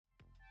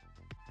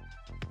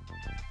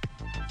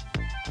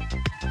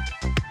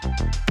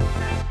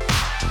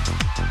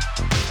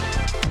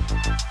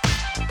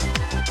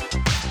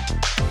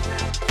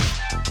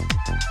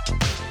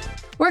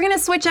We're going to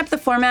switch up the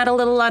format a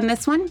little on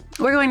this one.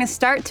 We're going to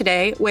start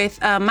today with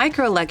a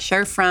micro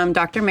lecture from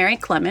Dr. Mary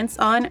Clements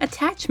on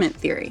attachment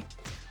theory,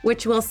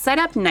 which will set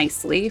up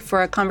nicely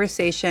for a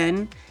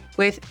conversation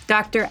with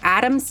Dr.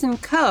 Adamson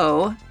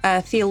Coe,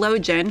 a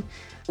theologian,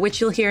 which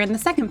you'll hear in the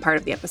second part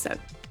of the episode.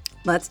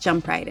 Let's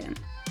jump right in.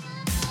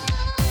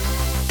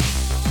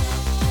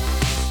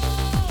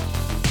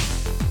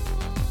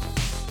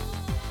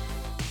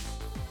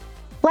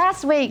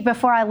 Last week,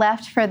 before I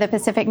left for the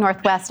Pacific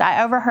Northwest,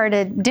 I overheard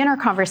a dinner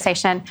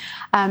conversation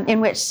in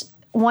which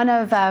one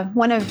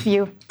of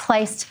you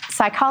placed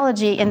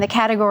psychology in the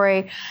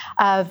category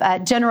of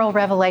general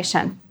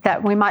revelation,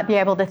 that we might be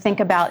able to think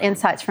about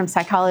insights from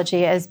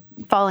psychology as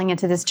falling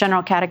into this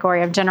general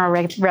category of general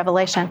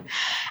revelation.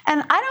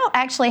 And I don't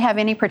actually have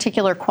any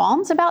particular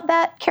qualms about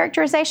that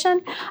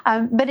characterization,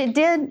 but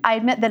I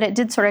admit that it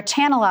did sort of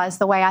channelize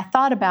the way I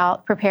thought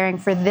about preparing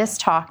for this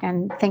talk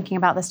and thinking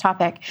about this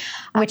topic,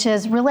 which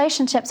is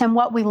relationships and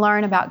what we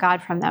learn about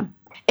God from them.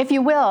 If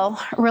you will,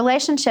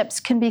 relationships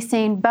can be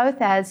seen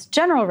both as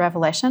general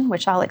revelation,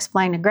 which I'll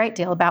explain a great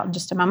deal about in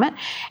just a moment,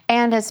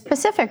 and as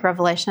specific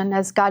revelation,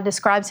 as God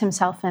describes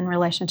himself in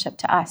relationship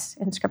to us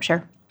in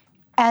Scripture.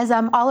 As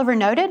Oliver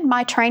noted,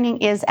 my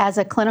training is as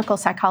a clinical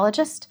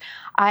psychologist.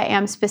 I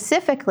am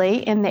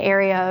specifically in the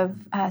area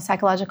of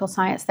psychological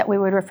science that we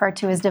would refer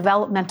to as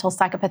developmental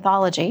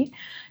psychopathology.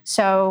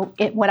 So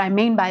what I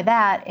mean by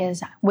that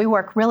is we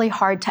work really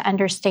hard to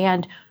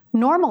understand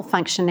normal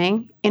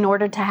functioning in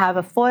order to have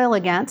a foil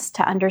against,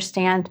 to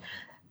understand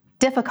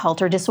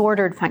difficult or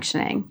disordered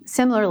functioning.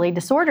 Similarly,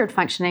 disordered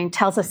functioning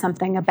tells us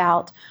something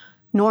about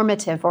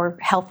normative or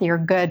healthy or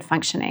good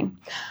functioning.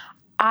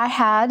 I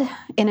had,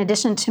 in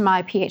addition to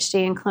my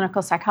PhD in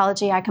clinical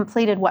psychology, I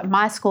completed what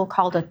my school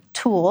called a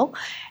tool,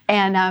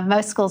 and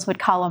most schools would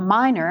call a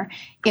minor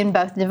in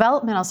both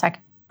developmental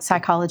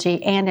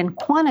psychology and in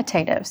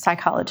quantitative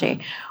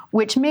psychology,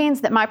 which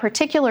means that my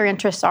particular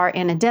interests are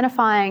in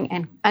identifying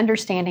and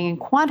understanding and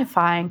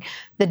quantifying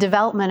the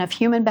development of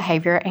human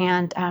behavior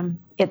and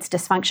its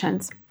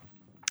dysfunctions.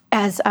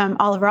 As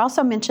Oliver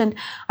also mentioned,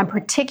 I'm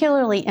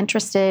particularly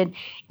interested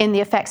in the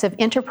effects of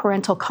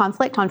interparental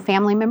conflict on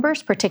family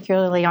members,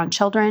 particularly on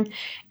children,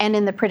 and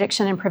in the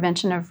prediction and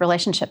prevention of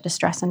relationship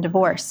distress and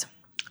divorce.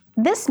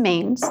 This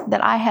means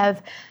that I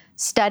have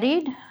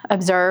studied,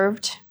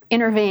 observed,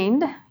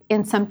 intervened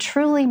in some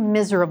truly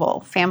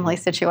miserable family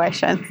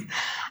situations.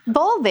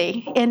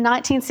 Bowlby, in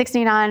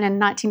 1969 and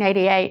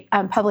 1988,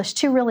 published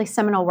two really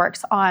seminal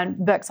books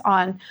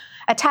on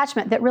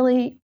attachment that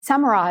really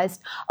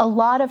summarized a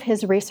lot of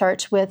his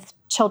research with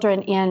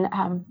children in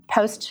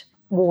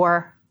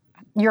post-war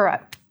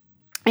Europe,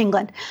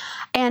 England.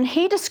 And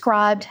he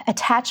described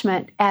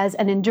attachment as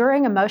an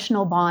enduring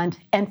emotional bond,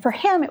 and for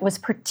him, it was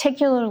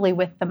particularly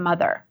with the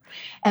mother.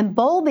 And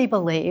Bowlby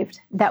believed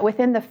that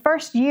within the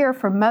first year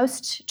for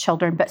most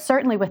children, but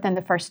certainly within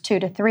the first 2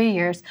 to 3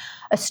 years,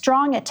 a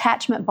strong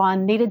attachment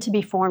bond needed to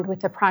be formed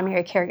with the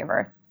primary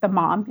caregiver, the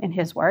mom, in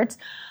his words,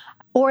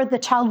 or the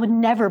child would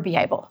never be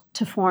able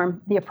to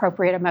form the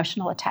appropriate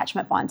emotional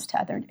attachment bonds to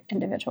other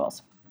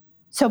individuals.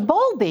 So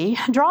Bowlby,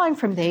 drawing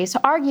from these,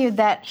 argued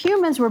that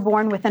humans were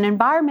born with an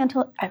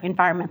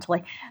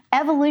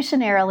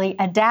evolutionarily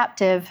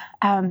adaptive,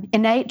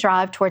 innate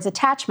drive towards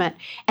attachment,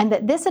 and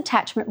that this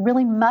attachment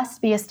really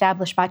must be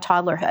established by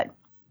toddlerhood.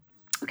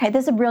 Okay,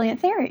 this is a brilliant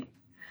theory.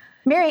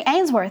 Mary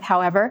Ainsworth,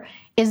 however,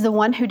 is the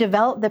one who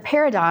developed the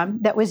paradigm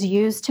that was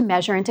used to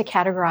measure and to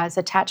categorize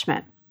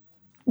attachment.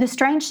 The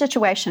strange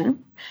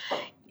situation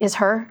is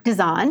her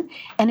design,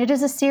 and it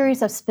is a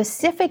series of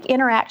specific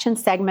interaction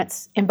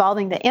segments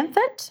involving the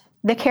infant,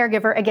 the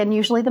caregiver, again,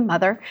 usually the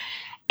mother,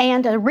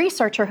 and a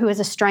researcher who is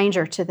a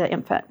stranger to the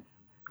infant,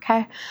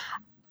 okay?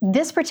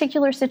 This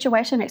particular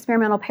situation,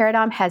 experimental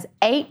paradigm, has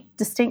 8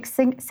 distinct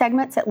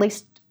segments, at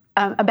least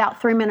about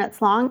 3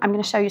 minutes long. I'm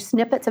going to show you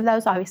snippets of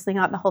those, obviously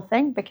not the whole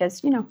thing,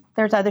 because,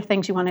 there's other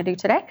things you want to do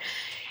today.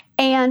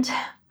 And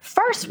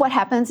first, what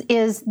happens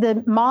is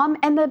the mom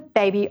and the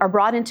baby are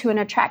brought into an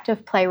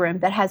attractive playroom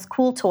that has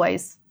cool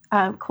toys,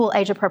 cool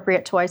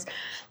age-appropriate toys.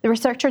 The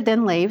researcher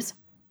then leaves.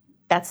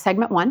 That's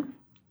segment 1.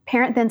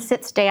 Parent then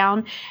sits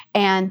down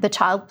and the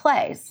child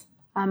plays,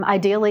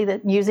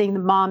 ideally using the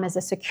mom as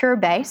a secure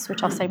base,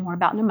 which I'll say more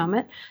about in a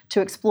moment,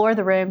 to explore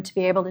the room, to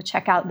be able to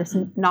check out this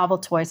novel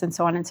toys and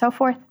so on and so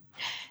forth.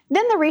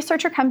 Then the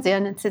researcher comes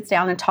in and sits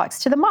down and talks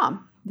to the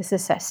mom. This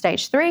is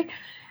stage 3.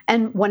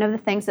 And one of the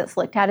things that's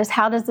looked at is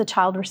how does the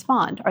child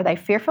respond? Are they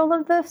fearful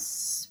of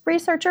this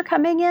researcher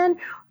coming in?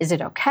 Is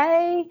it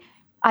okay?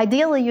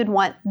 Ideally, you'd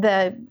want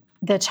the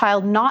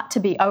child not to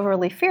be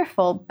overly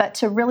fearful, but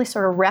to really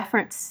sort of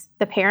reference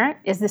the parent.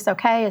 Is this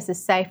okay? Is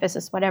this safe? Is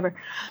this whatever?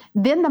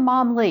 Then the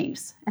mom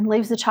leaves and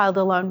leaves the child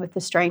alone with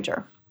the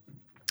stranger.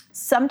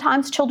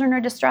 Sometimes children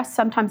are distressed,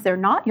 sometimes they're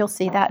not. You'll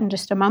see that in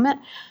just a moment.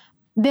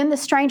 Then the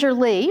stranger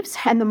leaves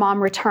and the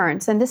mom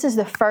returns. And this is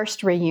the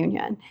first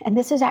reunion. And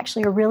this is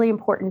actually a really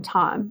important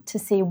time to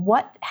see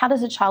how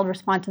does a child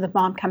respond to the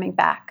mom coming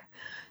back.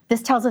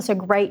 This tells us a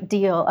great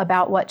deal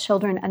about what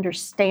children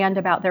understand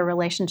about their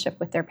relationship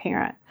with their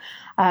parent.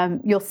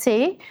 You'll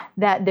see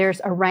that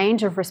there's a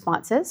range of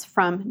responses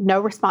from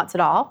no response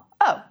at all,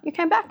 oh, you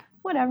came back,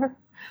 whatever,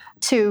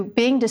 to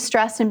being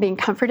distressed and being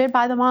comforted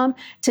by the mom,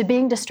 to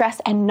being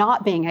distressed and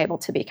not being able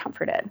to be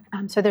comforted.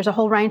 So there's a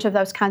whole range of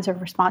those kinds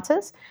of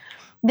responses.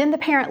 Then the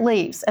parent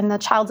leaves and the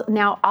child's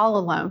now all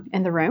alone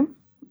in the room.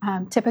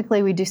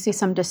 Typically, we do see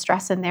some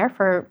distress in there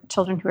for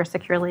children who are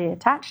securely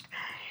attached.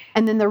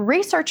 And then the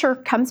researcher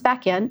comes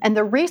back in and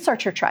the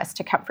researcher tries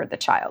to comfort the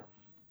child.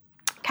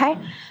 Okay?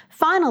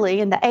 Finally,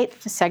 in the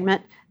 8th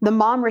segment, the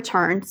mom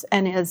returns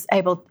and is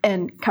able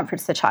and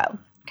comforts the child.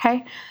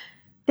 Okay?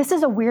 This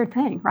is a weird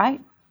thing,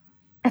 right?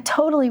 A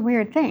totally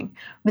weird thing.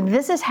 But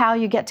this is how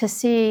you get to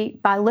see,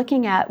 by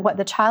looking at what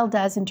the child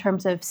does in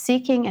terms of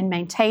seeking and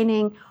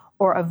maintaining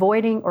or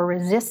avoiding or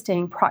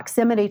resisting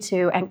proximity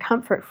to and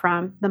comfort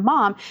from the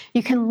mom,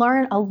 you can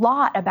learn a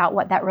lot about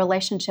what that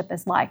relationship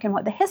is like and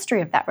what the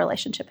history of that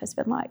relationship has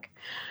been like.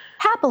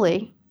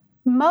 Happily,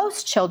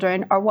 most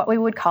children are what we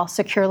would call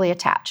securely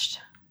attached.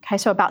 Okay,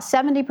 so about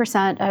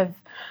 70%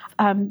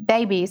 of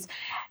babies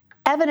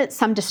evidence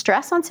some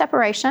distress on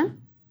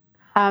separation.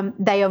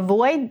 They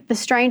avoid the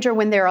stranger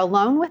when they're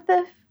alone with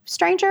the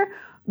stranger,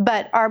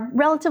 but are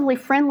relatively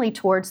friendly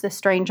towards the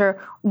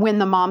stranger when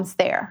the mom's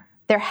there.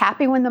 They're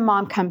happy when the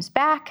mom comes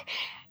back,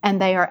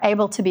 and they are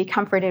able to be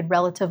comforted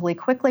relatively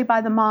quickly by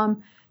the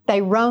mom.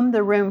 They roam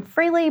the room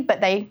freely, but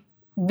they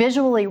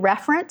visually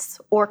reference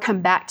or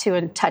come back to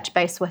and touch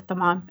base with the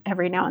mom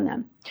every now and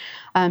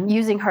then,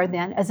 using her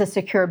then as a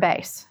secure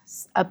base,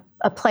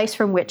 a place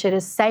from which it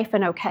is safe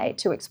and okay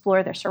to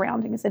explore their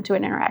surroundings and to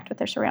interact with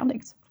their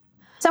surroundings.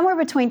 Somewhere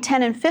between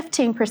 10 and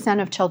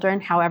 15% of children,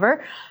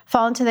 however,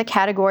 fall into the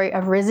category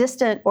of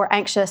resistant or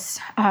anxious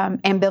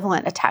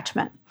ambivalent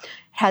attachment. It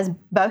has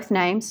both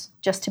names,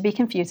 just to be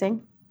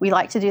confusing. We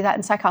like to do that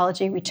in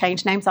psychology. We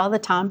change names all the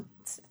time.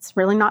 It's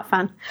really not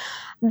fun.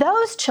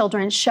 Those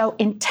children show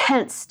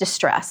intense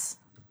distress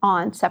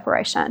on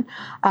separation.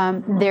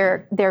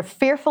 They're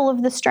fearful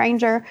of the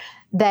stranger.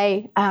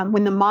 They,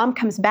 when the mom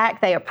comes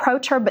back, they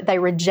approach her, but they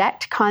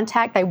reject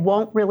contact. They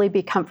won't really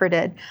be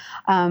comforted,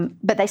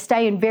 but they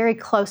stay in very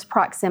close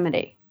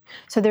proximity.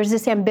 So there's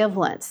this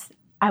ambivalence.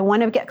 I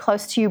want to get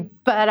close to you,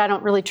 but I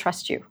don't really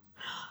trust you.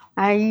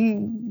 I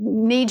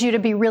need you to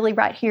be really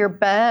right here,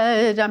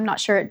 but I'm not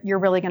sure you're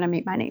really going to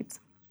meet my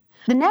needs.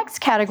 The next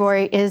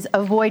category is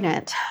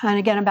avoidant. And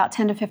again, about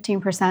 10 to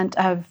 15%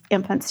 of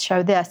infants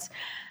show this.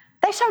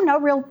 They show no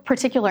real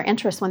particular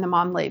interest when the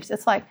mom leaves.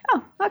 It's like,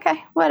 oh,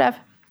 okay, whatever.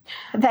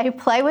 They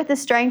play with the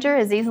stranger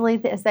as easily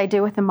as they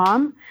do with the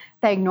mom.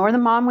 They ignore the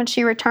mom when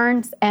she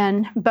returns,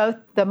 and both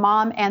the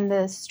mom and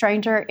the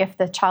stranger, if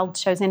the child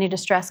shows any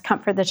distress,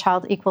 comfort the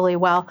child equally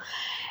well.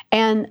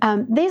 And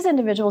these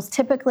individuals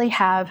typically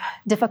have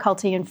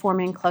difficulty in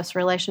forming close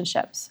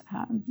relationships.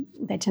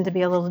 They tend to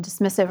be a little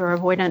dismissive or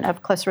avoidant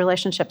of close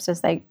relationships as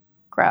they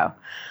grow.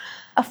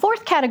 A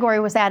 4th category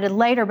was added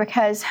later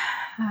because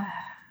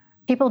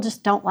people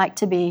just don't like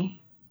to be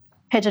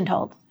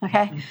pigeonholed,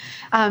 okay?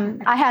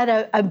 I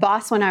had a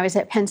boss when I was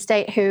at Penn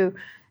State who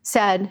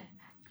said,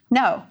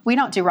 no, we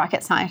don't do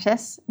rocket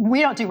scientists. We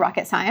don't do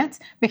rocket science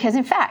because,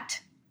 in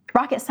fact,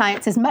 rocket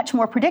science is much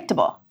more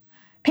predictable.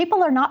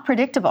 People are not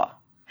predictable.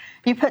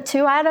 You put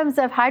 2 atoms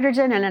of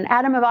hydrogen and an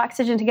atom of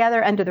oxygen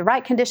together under the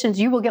right conditions,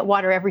 you will get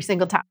water every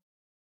single time,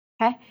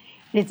 okay?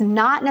 It's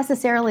not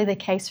necessarily the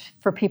case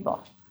for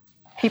people.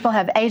 People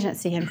have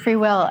agency and free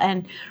will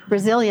and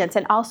resilience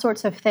and all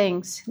sorts of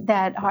things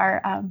that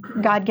are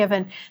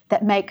God-given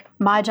that make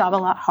my job a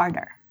lot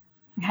harder,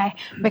 okay?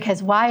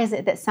 Because why is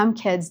it that some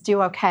kids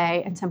do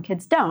okay and some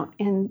kids don't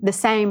in the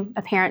same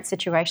apparent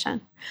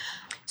situation?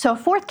 So a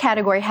 4th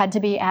category had to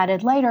be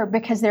added later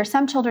because there are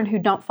some children who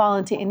don't fall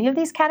into any of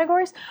these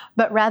categories,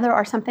 but rather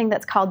are something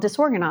that's called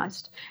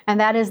disorganized. And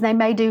that is they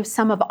may do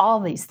some of all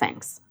these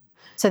things.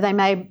 So they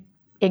may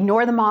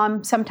ignore the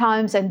mom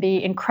sometimes and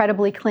be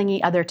incredibly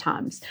clingy other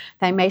times.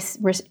 They may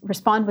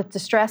respond with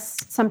distress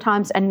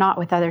sometimes and not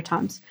with other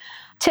times.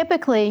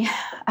 Typically,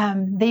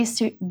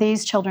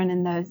 these children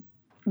in the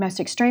most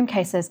extreme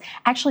cases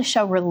actually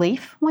show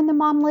relief when the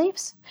mom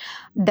leaves.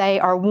 They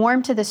are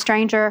warm to the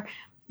stranger,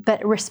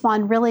 but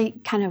respond really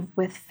kind of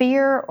with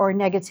fear or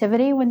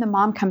negativity when the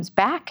mom comes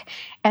back,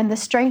 and the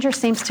stranger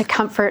seems to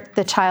comfort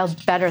the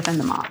child better than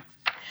the mom.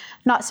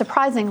 Not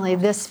surprisingly,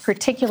 this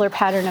particular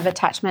pattern of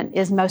attachment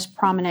is most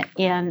prominent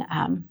in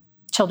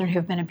children who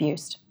have been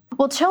abused.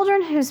 Well,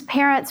 children whose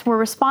parents were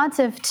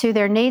responsive to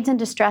their needs and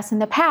distress in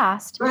the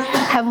past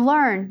have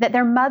learned that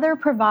their mother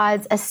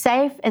provides a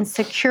safe and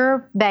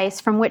secure base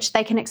from which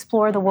they can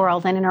explore the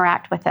world and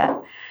interact with it.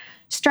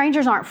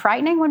 Strangers aren't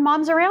frightening when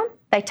mom's around.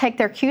 They take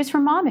their cues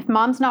from mom. If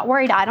mom's not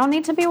worried, I don't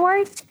need to be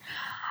worried.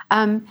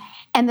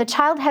 And the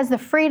child has the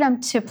freedom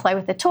to play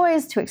with the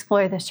toys, to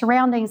explore their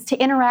surroundings, to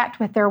interact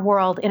with their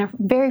world in a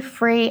very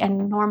free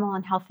and normal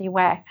and healthy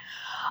way.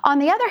 On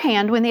the other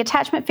hand, when the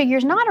attachment figure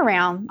is not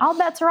around, all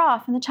bets are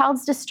off and the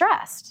child's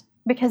distressed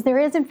because there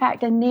is, in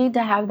fact, a need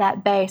to have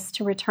that base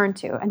to return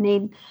to, a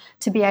need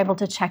to be able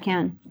to check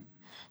in.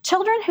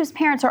 Children whose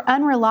parents are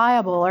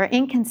unreliable or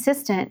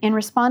inconsistent in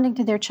responding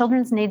to their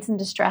children's needs and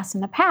distress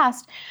in the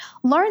past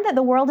learn that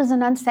the world is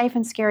an unsafe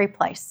and scary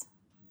place.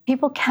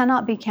 People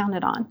cannot be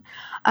counted on.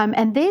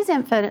 And these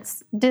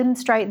infants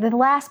demonstrate the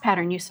last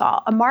pattern you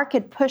saw, a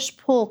marked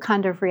push-pull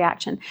kind of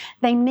reaction.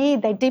 They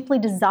deeply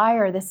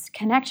desire this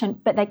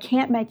connection, but they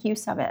can't make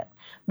use of it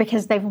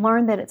because they've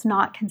learned that it's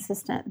not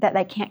consistent, that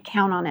they can't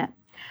count on it.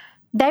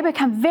 They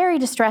become very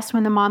distressed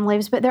when the mom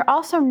leaves, but they're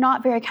also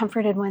not very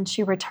comforted when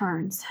she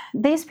returns.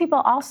 These people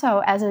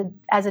also,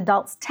 as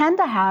adults, tend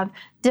to have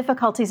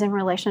difficulties in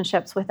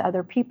relationships with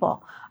other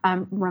people,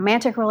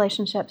 romantic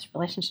relationships,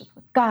 relationships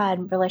with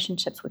God,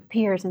 relationships with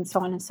peers, and so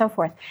on and so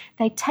forth.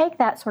 They take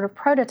that sort of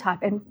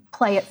prototype and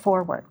play it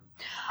forward.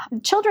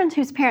 Children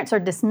whose parents are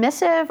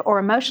dismissive or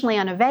emotionally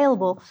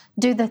unavailable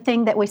do the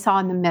thing that we saw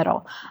in the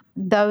middle.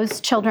 Those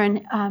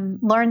children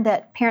learn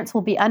that parents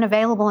will be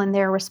unavailable in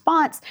their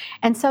response,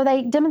 and so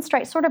they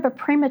demonstrate sort of a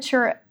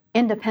premature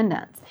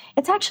independence.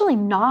 It's actually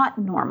not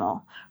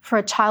normal for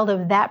a child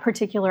of that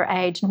particular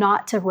age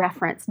not to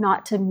reference,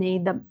 not to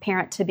need the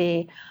parent to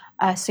be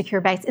a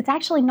secure base. It's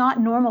actually not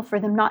normal for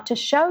them not to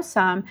show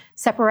some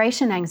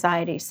separation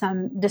anxiety,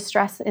 some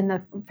distress in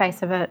the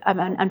face of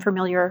an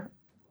unfamiliar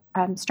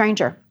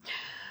stranger.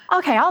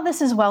 Okay, all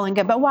this is well and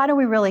good, but why do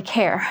we really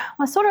care?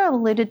 Well, I sort of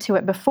alluded to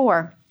it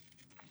before.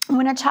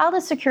 When a child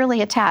is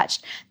securely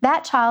attached,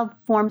 that child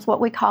forms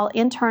what we call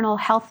internal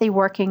healthy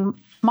working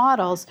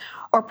models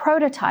or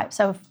prototypes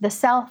of the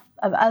self,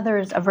 of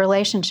others, of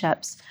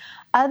relationships.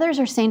 Others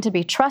are seen to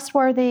be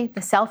trustworthy,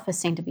 the self is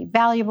seen to be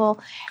valuable,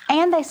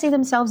 and they see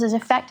themselves as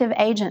effective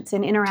agents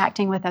in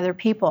interacting with other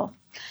people.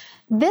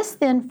 This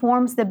then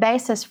forms the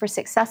basis for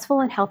successful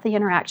and healthy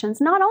interactions,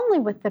 not only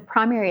with the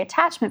primary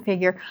attachment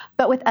figure,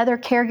 but with other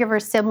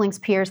caregivers, siblings,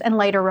 peers, and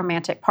later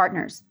romantic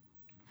partners.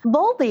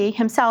 Bowlby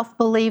himself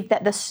believed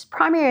that the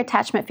primary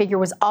attachment figure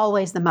was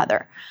always the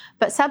mother,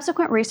 but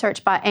subsequent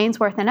research by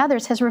Ainsworth and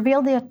others has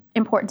revealed the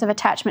importance of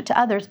attachment to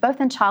others, both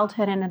in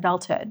childhood and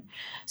adulthood.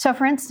 So,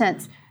 for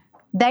instance,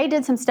 they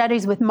did some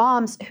studies with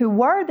moms who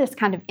were this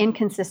kind of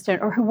inconsistent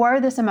or who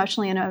were this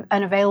emotionally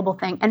unavailable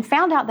thing and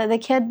found out that the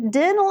kid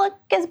didn't look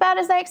as bad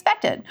as they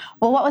expected.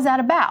 Well, what was that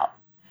about?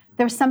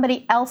 There was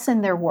somebody else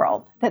in their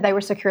world that they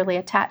were securely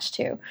attached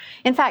to.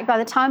 In fact, by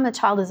the time the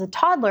child is a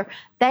toddler,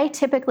 they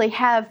typically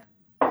have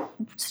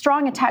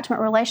strong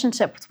attachment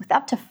relationships with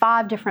up to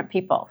 5 different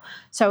people.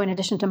 So in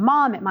addition to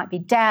mom, it might be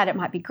dad, it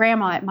might be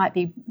grandma, it might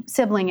be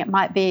sibling, it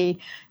might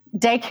be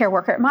daycare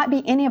worker, it might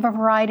be any of a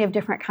variety of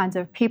different kinds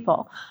of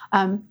people.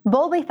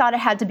 Bowlby thought it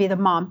had to be the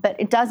mom, but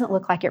it doesn't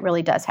look like it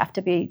really does have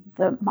to be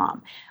the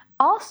mom.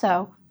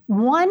 Also,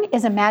 1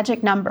 is a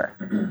magic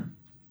number.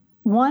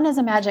 1 is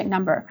a magic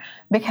number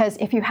because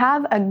if you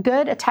have a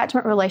good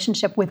attachment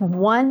relationship with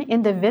 1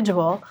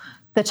 individual,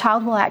 the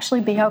child will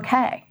actually be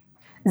okay.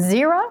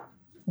 0,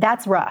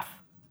 that's rough.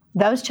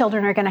 Those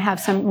children are going to have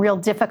some real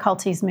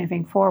difficulties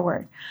moving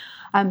forward.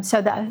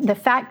 So the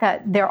fact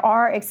that there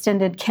are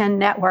extended kin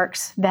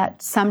networks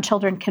that some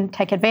children can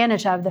take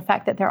advantage of, the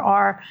fact that there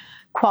are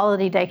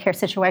quality daycare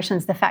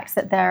situations, the fact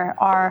that there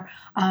are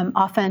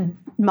often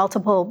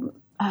multiple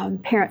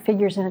parent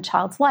figures in a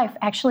child's life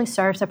actually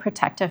serves a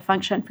protective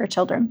function for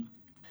children.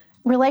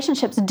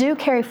 Relationships do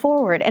carry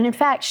forward. And in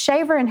fact,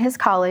 Shaver and his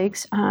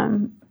colleagues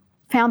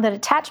found that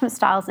attachment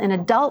styles in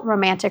adult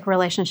romantic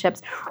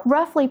relationships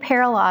roughly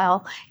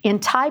parallel in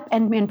type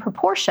and in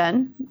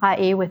proportion,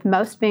 i.e. with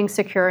most being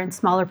secure and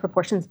smaller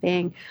proportions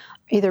being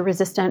either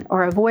resistant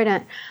or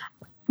avoidant.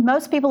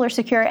 Most people are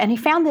secure, and he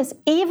found this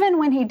even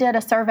when he did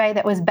a survey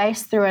that was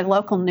based through a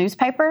local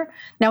newspaper.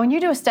 Now, when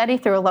you do a study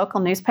through a local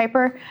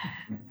newspaper,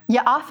 you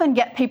often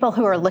get people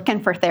who are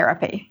looking for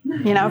therapy,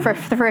 for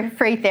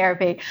free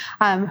therapy,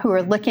 who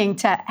are looking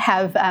to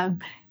have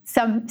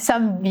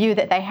some view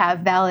that they have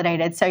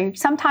validated. So you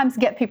sometimes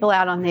get people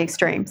out on the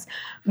extremes.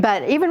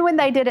 But even when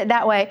they did it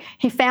that way,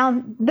 he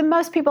found that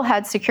most people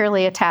had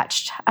securely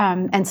attached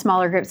and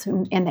smaller groups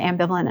in the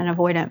ambivalent and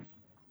avoidant.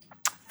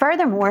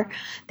 Furthermore,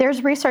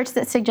 there's research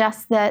that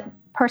suggests that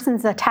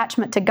person's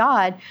attachment to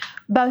God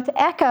both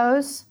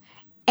echoes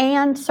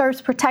and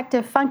serves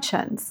protective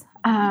functions.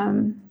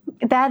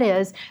 That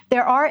is,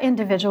 there are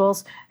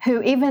individuals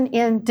who, even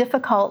in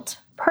difficult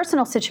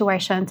personal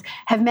situations,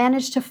 have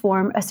managed to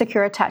form a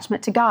secure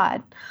attachment to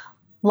God,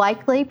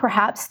 likely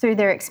perhaps through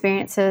their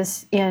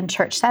experiences in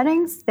church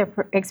settings, their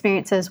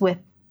experiences with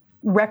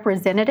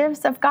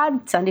representatives of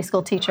God, Sunday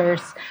school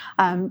teachers,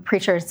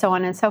 preachers, so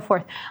on and so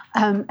forth,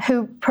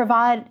 who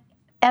provide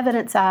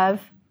evidence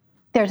of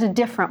there's a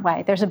different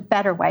way, there's a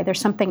better way,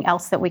 there's something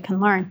else that we can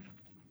learn.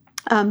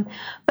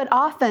 But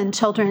often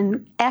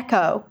children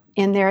echo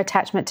in their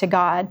attachment to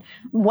God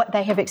what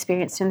they have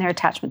experienced in their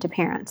attachment to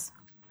parents.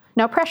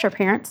 No pressure,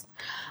 parents.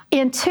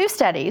 In 2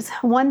 studies,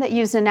 one that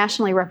used a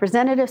nationally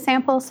representative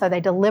sample, so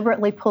they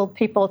deliberately pulled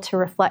people to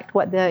reflect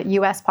what the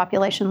U.S.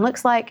 population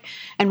looks like,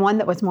 and one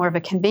that was more of a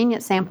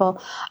convenient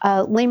sample,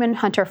 Lehman,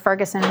 Hunter,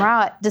 Ferguson,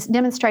 Rowett just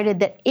demonstrated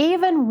that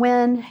even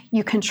when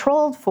you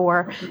controlled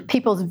for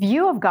people's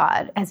view of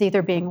God as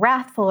either being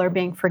wrathful or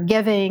being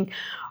forgiving,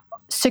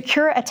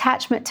 secure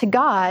attachment to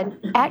God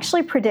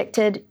actually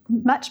predicted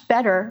much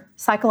better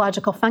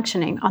psychological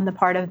functioning on the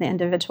part of the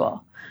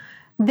individual.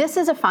 This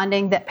is a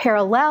finding that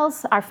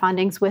parallels our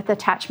findings with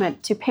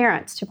attachment to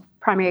parents, to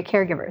primary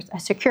caregivers. A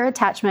secure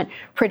attachment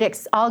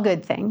predicts all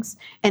good things,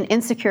 and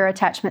insecure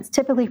attachments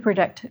typically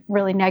predict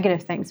really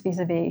negative things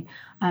vis-a-vis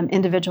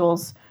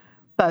individuals,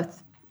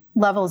 both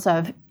levels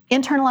of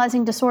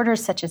internalizing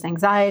disorders such as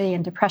anxiety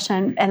and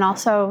depression, and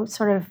also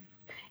sort of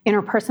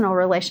interpersonal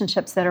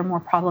relationships that are more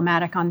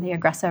problematic on the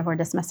aggressive or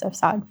dismissive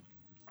side.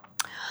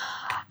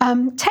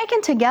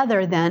 Taken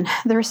together, then,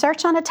 the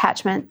research on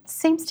attachment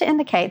seems to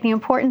indicate the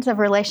importance of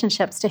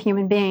relationships to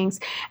human beings,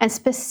 and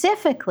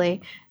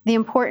specifically the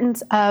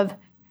importance of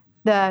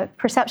the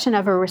perception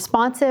of a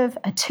responsive,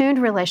 attuned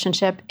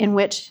relationship in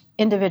which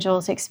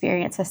individuals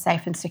experience a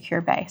safe and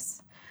secure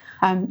base.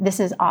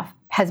 This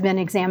has been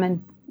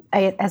examined,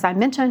 as I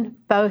mentioned,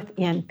 both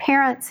in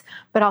parents,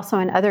 but also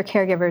in other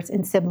caregivers,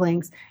 in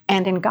siblings,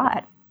 and in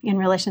God, in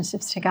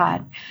relationships to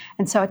God.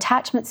 And so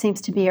attachment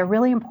seems to be a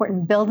really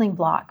important building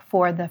block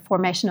for the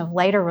formation of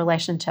later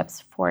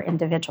relationships for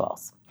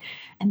individuals.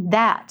 And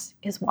that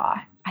is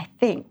why I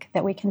think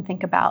that we can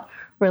think about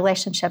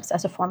relationships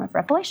as a form of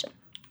revelation.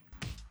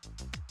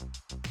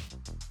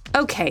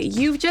 Okay,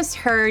 you've just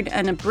heard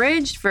an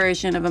abridged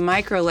version of a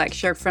micro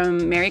lecture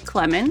from Mary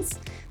Clements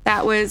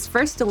that was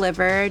first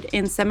delivered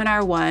in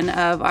Seminar 1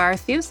 of our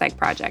Theopsych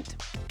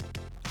project.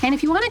 And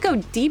if you want to go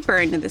deeper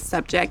into this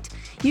subject,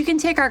 you can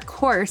take our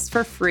course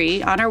for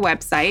free on our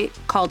website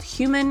called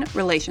Human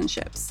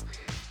Relationships.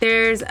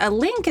 There's a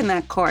link in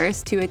that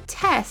course to a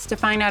test to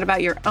find out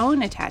about your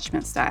own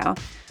attachment style,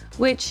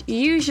 which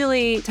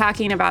usually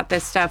talking about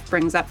this stuff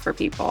brings up for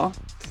people.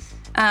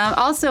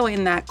 Also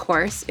in that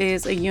course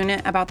is a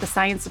unit about the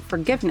science of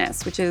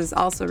forgiveness, which is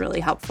also really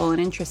helpful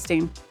and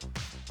interesting.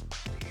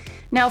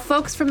 Now,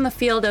 folks from the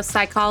field of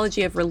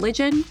psychology of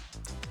religion,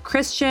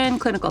 Christian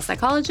clinical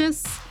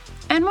psychologists,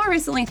 and more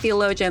recently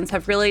theologians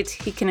have really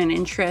taken an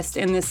interest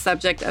in this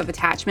subject of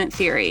attachment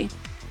theory.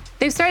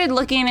 They've started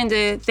looking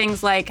into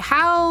things like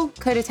how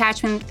could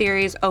attachment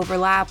theories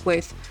overlap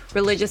with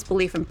religious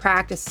belief and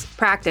practice?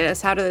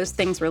 How do those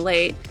things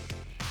relate?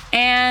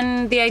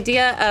 And the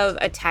idea of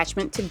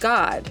attachment to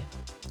God.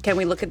 Can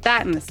we look at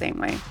that in the same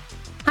way?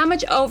 How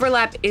much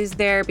overlap is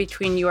there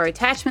between your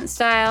attachment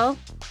style,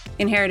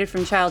 inherited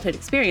from childhood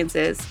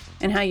experiences,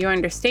 and how you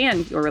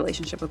understand your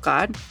relationship with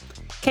God?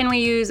 Can we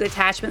use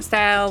attachment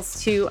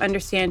styles to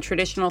understand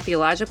traditional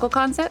theological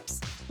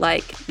concepts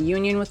like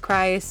union with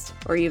Christ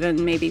or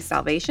even maybe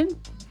salvation?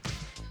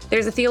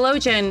 There's a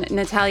theologian,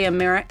 Natalia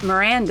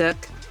Maranduk,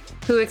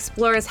 who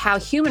explores how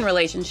human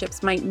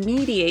relationships might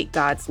mediate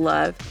God's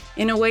love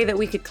in a way that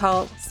we could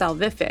call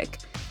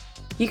salvific.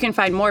 You can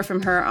find more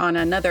from her on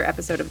another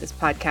episode of this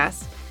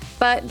podcast.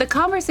 But the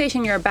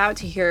conversation you're about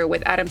to hear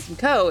with Adamson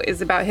Coe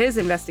is about his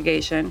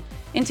investigation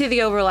into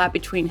the overlap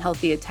between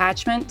healthy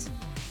attachment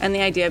and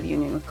the idea of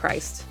union with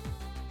Christ.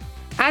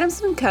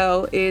 Adamson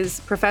Coe is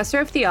professor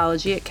of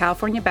theology at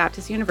California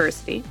Baptist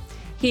University.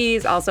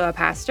 He's also a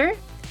pastor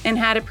and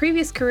had a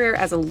previous career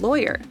as a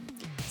lawyer.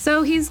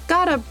 So he's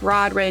got a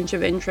broad range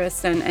of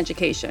interests and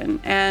education,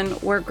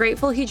 and we're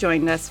grateful he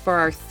joined us for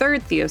our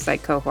third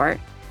Theopsych cohort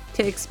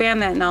to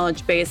expand that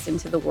knowledge base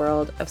into the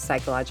world of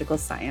psychological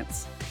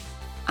science.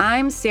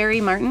 I'm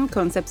Sari Martin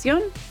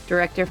Concepcion,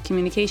 Director of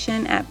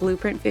Communication at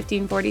Blueprint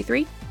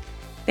 1543.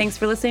 Thanks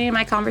for listening to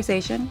my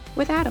conversation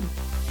with Adam.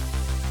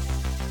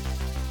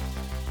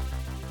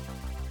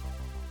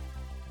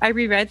 I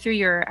reread through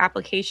your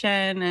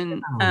application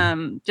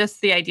and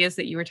just the ideas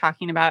that you were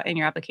talking about in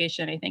your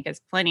application, I think is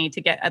plenty to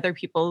get other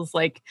people's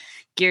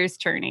gears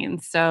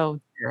turning.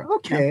 So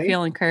okay. I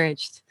feel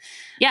encouraged.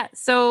 Yeah.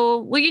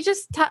 So will you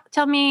just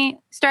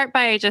start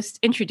by just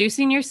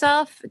introducing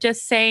yourself,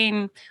 just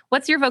saying,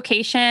 what's your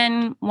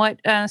vocation?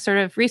 What sort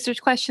of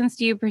research questions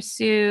do you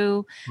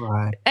pursue?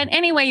 Right. And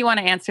any way you want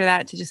to answer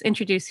that, to just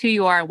introduce who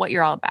you are and what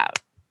you're all about.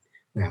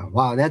 Yeah,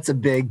 wow, that's a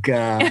big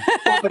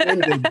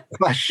open-ended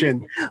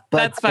question.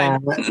 But, that's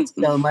fine.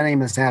 So my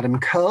name is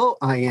Adam Coe.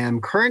 I am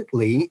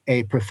currently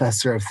a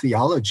professor of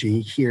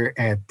theology here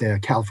at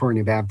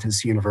California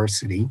Baptist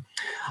University.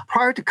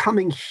 Prior to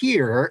coming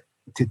here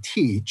to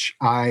teach,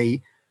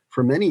 I,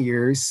 for many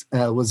years,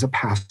 was a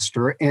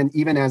pastor. And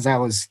even as I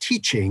was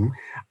teaching,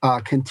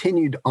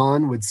 continued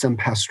on with some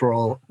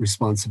pastoral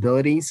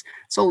responsibilities.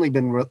 It's only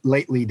been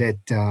lately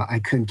that I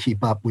couldn't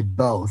keep up with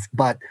both,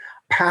 but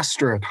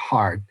pastor at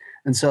heart.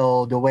 And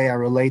so the way I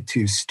relate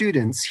to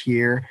students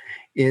here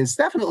is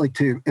definitely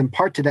to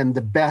impart to them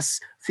the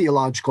best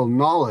theological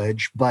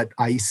knowledge, but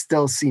I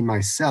still see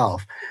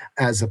myself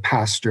as a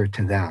pastor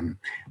to them.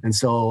 And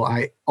so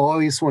I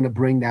always want to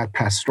bring that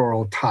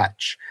pastoral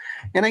touch.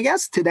 And I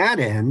guess to that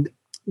end,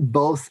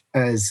 both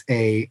as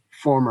a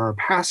former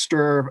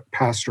pastor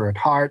at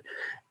heart,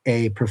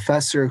 a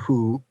professor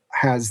who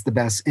has the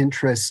best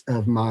interests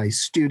of my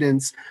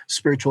students'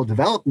 spiritual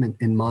development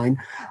in mind,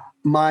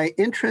 my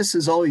interest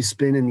has always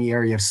been in the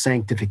area of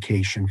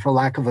sanctification, for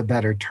lack of a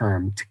better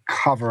term, to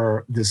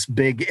cover this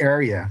big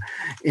area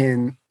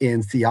in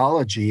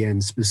theology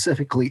and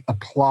specifically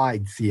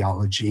applied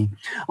theology.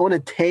 I want to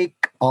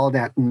take all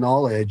that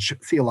knowledge,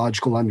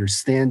 theological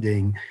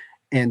understanding,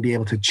 and be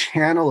able to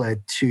channel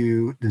it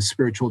to the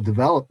spiritual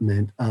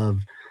development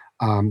of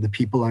the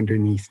people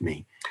underneath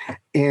me.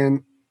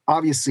 And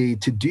obviously,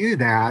 to do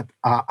that,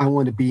 I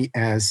want to be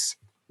as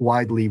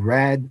widely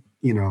read,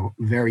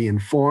 very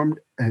informed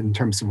in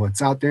terms of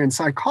what's out there. And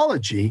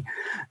psychology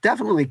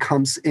definitely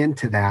comes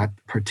into that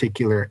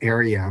particular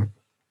area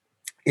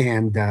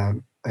and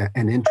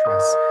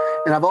interest.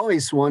 And I've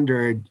always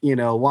wondered,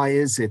 why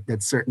is it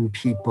that certain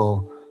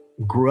people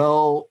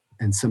grow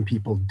and some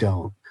people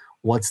don't?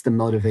 What's the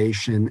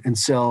motivation? And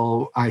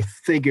so I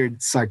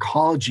figured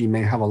psychology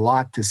may have a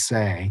lot to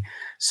say.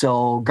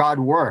 So God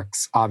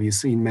works,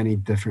 obviously, in many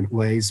different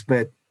ways,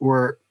 but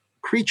we're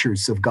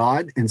creatures of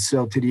God. And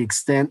so to the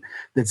extent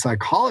that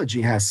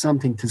psychology has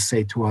something to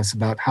say to us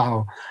about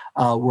how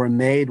we're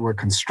made, we're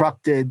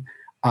constructed,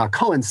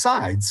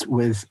 coincides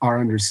with our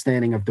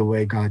understanding of the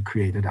way God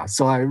created us.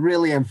 So I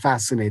really am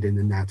fascinated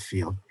in that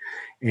field.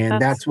 And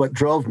that's what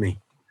drove me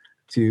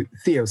to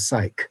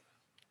theopsych.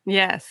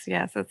 Yes,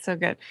 that's so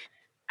good.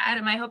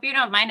 Adam, I hope you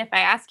don't mind if I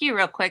ask you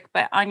real quick,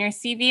 but on your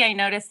CV, I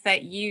noticed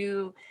that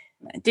you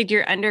did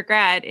your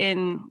undergrad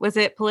in, was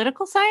it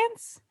political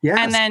science? Yes.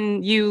 And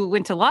then you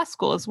went to law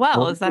school as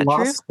well. Is that true?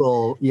 Law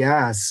school,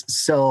 yes.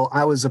 So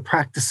I was a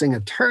practicing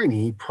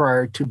attorney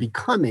prior to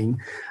becoming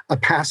a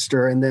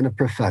pastor and then a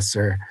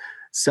professor.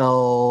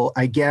 So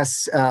I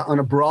guess on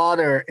a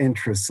broader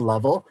interest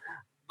level,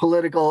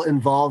 political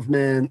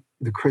involvement,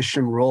 the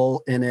Christian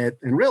role in it,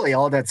 and really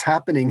all that's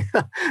happening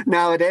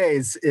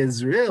nowadays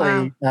is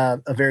really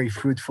a very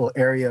fruitful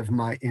area of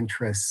my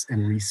interests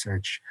and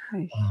research.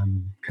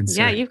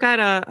 Yeah, you've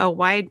got a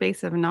wide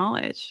base of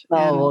knowledge.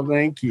 Oh, well,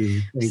 thank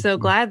you. So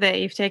glad that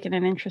you've taken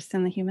an interest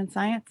in the human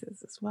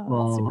sciences as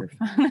well.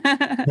 That's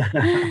super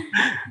fun.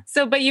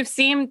 So, but you've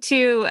seemed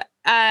to,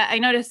 I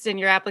noticed in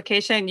your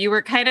application, you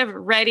were kind of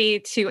ready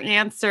to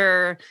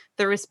answer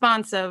the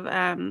response of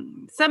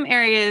some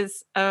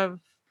areas of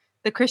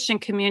the Christian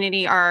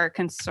community are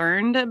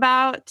concerned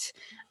about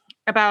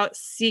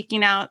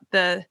seeking out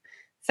the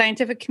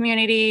scientific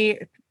community,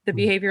 the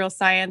behavioral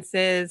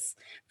sciences,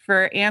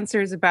 for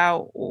answers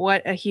about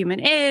what a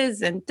human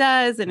is and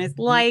does and is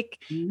like,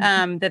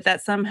 that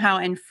somehow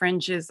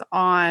infringes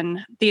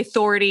on the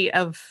authority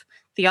of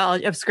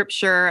theology, of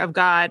Scripture, of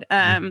God.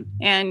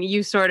 And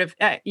you sort of,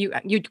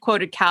 you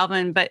quoted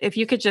Calvin, but if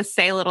you could just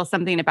say a little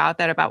something about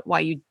that, about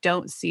why you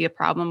don't see a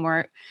problem,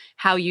 or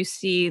how you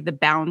see the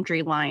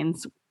boundary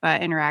lines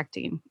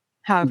interacting,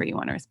 however you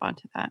want to respond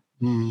to that.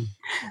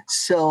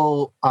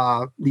 So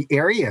the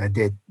area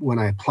that when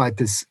I applied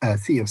this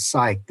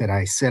theopsych that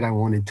I said I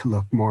wanted to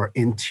look more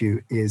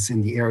into is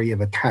in the area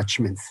of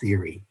attachment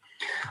theory.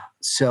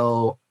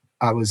 So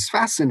I was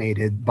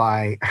fascinated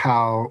by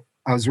how,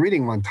 I was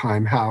reading one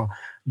time how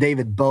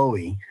David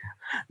Bowie,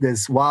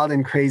 this wild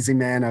and crazy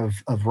man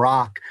of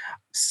rock,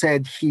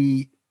 said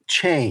he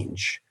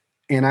changed.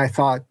 And I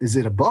thought, is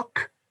it a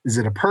book? Is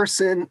it a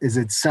person? Is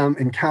it some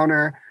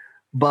encounter?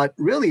 But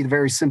really, the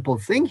very simple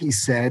thing he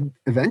said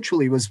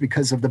eventually was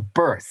because of the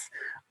birth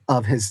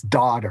of his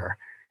daughter.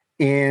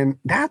 And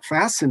that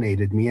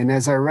fascinated me. And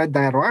as I read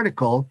that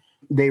article,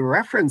 they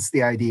referenced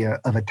the idea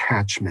of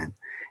attachment.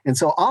 And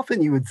so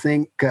often you would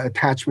think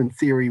attachment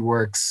theory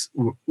works,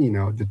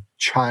 the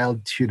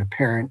child to the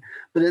parent.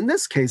 But in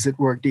this case, it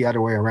worked the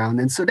other way around.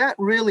 And so that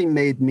really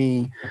made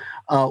me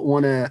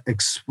want to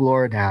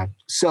explore that.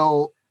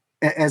 So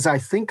as I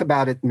think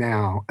about it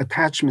now,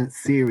 attachment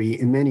theory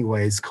in many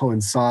ways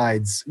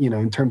coincides,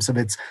 in terms of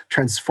its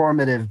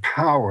transformative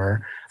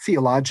power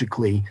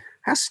theologically,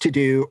 has to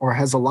do or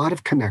has a lot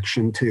of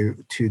connection to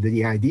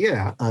the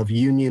idea of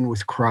union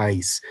with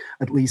Christ.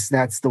 At least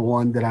that's the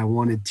one that I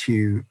wanted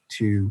to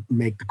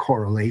make the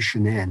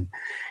correlation in.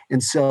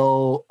 And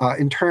so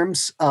in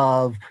terms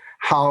of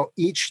how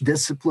each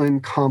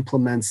discipline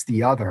complements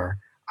the other,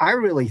 I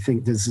really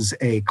think this is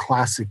a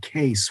classic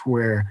case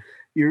where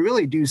you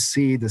really do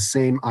see the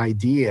same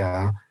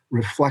idea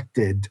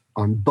reflected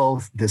on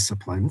both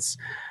disciplines,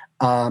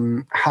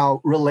 how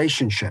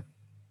relationship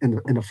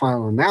in the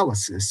final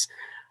analysis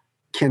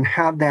can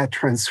have that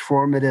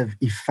transformative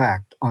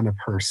effect on a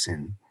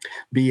person,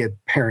 be it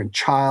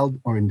parent-child,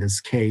 or in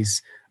this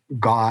case,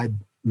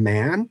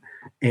 God-man.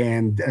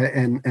 And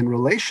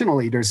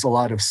relationally, there's a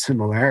lot of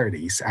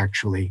similarities,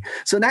 actually.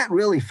 So that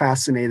really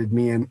fascinated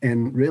me,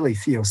 and really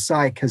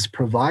theopsych has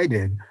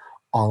provided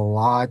a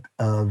lot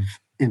of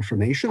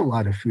information, a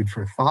lot of food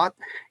for thought.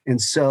 And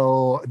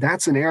so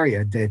that's an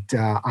area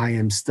that I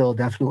am still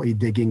definitely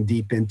digging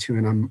deep into,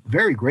 and I'm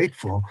very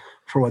grateful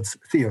for what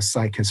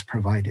theopsych has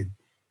provided.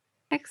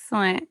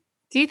 Excellent.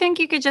 Do you think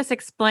you could just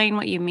explain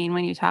what you mean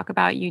when you talk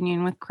about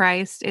union with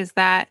Christ?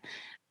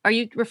 Are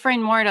you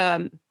referring more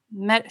to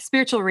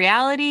spiritual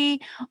reality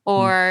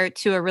or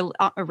to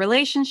a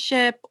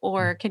relationship?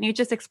 Or can you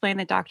just explain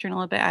the doctrine a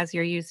little bit as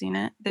you're using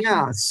it?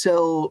 Yeah.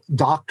 So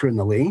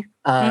doctrinally,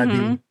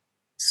 the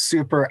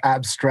super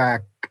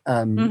abstract,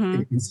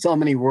 in so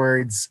many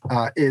words,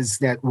 is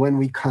that when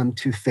we come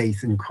to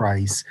faith in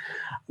Christ,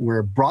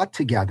 we're brought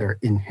together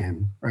in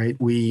Him, right?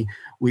 We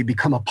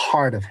become a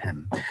part of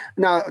Him.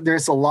 Now,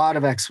 there's a lot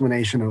of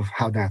explanation of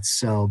how that's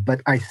so,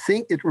 but I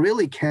think it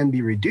really can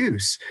be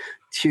reduced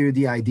to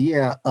the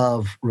idea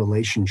of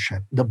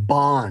relationship, the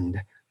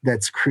bond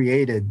that's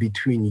created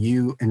between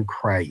you and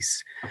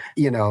Christ.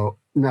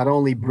 Not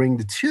only bring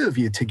the two of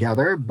you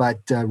together,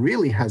 but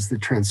really has the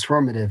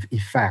transformative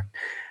effect.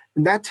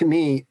 And that to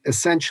me,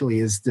 essentially,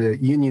 is the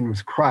union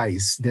with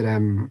Christ that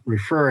I'm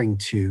referring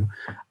to.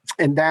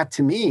 And that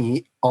to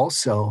me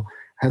also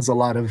has a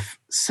lot of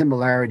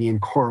similarity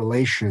and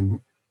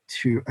correlation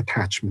to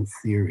attachment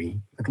theory,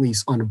 at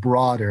least on a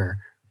broader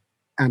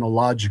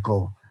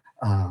analogical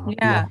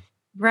level.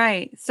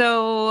 Right.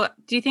 So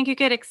do you think you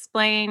could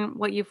explain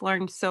what you've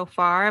learned so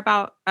far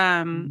about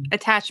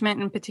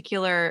attachment, in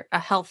particular, a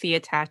healthy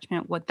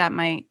attachment, what that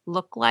might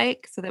look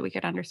like so that we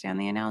could understand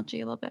the analogy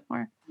a little bit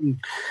more?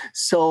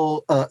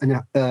 So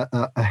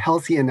a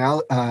healthy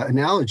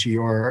analogy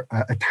or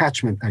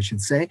attachment, I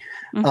should say,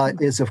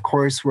 is, of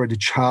course, where the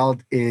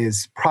child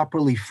is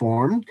properly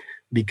formed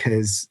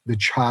because the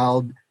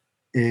child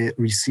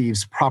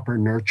receives proper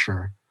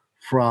nurture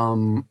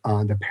from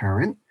the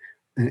parent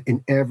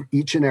in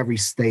each and every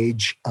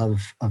stage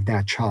of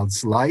that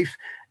child's life.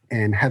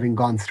 And having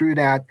gone through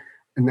that,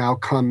 now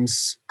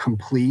comes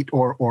complete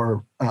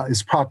or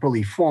is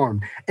properly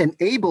formed and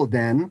able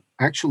then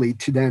actually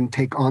to then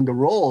take on the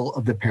role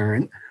of the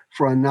parent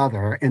for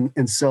another.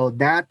 And so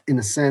that, in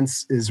a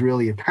sense, is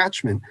really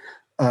attachment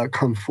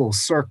come full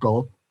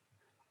circle.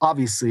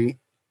 Obviously,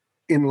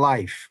 in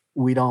life,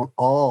 we don't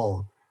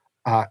all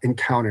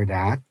encounter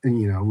that.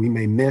 And, we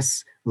may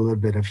miss a little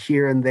bit of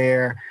here and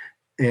there.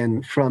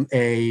 And from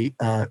a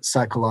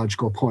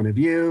psychological point of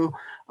view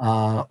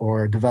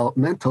or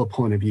developmental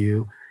point of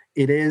view,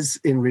 it is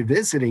in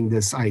revisiting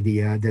this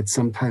idea that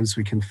sometimes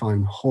we can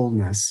find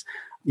wholeness,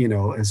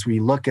 as we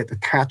look at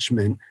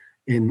attachment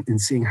in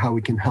seeing how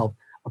we can help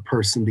a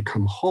person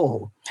become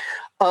whole.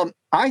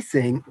 I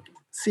think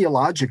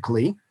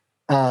theologically,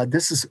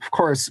 this is, of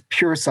course,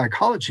 pure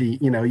psychology.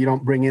 You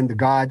don't bring in the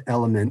God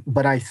element.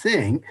 But I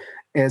think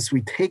as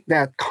we take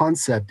that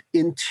concept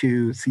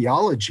into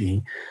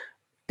theology,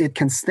 it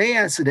can stay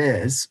as it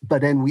is, but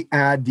then we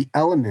add the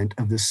element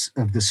of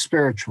the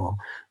spiritual,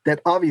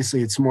 that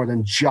obviously it's more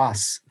than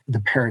just the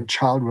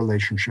parent-child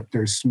relationship.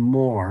 There's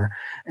more,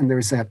 and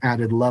there's that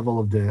added level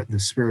of the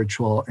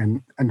spiritual,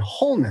 and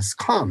wholeness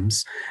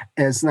comes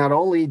as not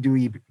only do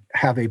we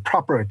have a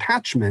proper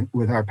attachment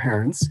with our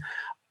parents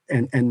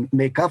and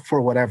make up for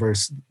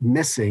whatever's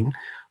missing,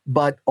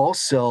 but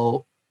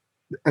also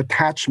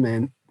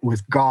attachment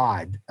with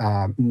God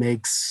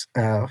makes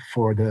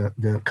for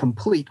the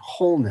complete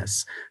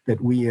wholeness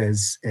that we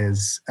as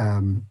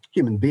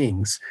human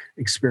beings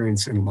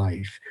experience in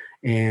life.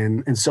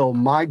 And so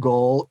my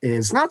goal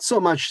is not so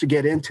much to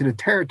get into the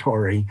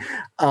territory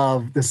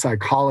of the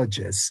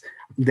psychologists.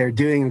 They're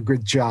doing a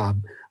good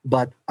job.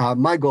 But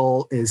my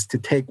goal is to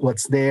take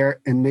what's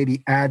there and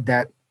maybe add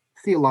that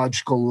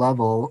theological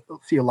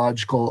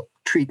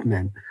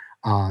treatment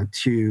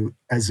to,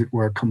 as it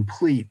were,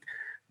 complete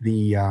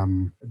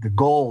the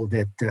goal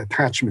that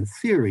attachment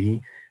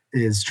theory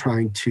is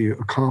trying to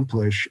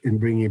accomplish in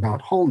bringing about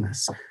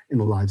wholeness in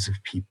the lives of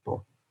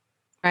people.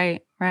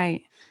 Right.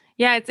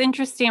 Yeah, it's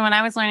interesting. When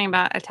I was learning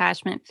about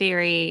attachment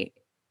theory,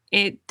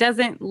 it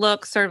doesn't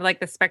look sort of like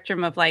the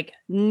spectrum of like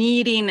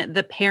needing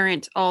the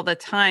parent all the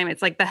time.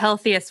 It's like the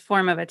healthiest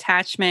form of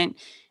attachment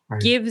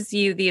gives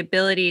you the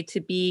ability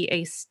to be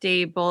a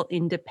stable,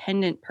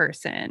 independent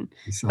person.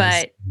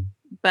 Precisely.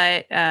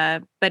 But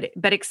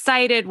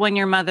excited when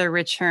your mother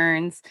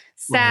returns,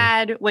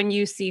 sad when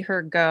you see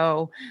her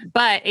go,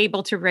 but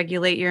able to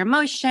regulate your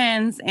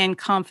emotions and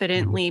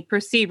confidently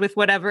proceed with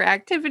whatever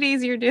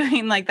activities you're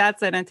doing. Like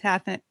that's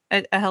a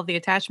healthy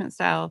attachment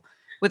style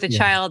with a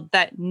child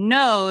that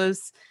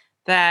knows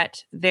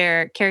that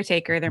their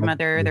caretaker, their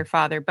mother, or their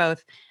father,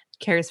 both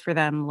cares for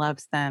them,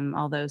 loves them,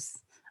 all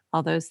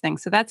those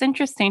things. So that's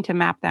interesting to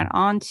map that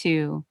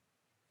onto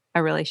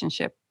a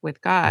relationship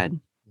with God.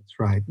 That's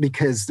right.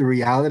 Because the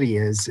reality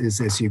is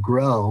as you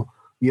grow,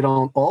 you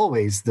don't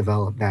always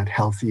develop that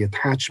healthy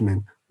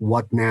attachment.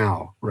 What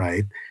now,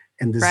 right?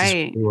 And this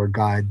is where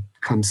God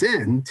comes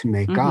in to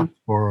make up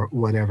for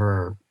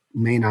whatever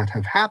may not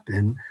have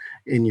happened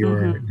in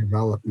your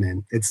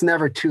development. It's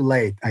never too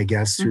late, I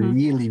guess, to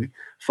really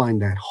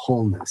find that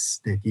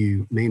wholeness that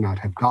you may not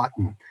have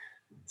gotten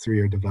through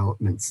your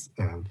developments.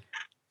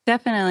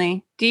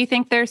 Definitely. Do you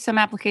think there's some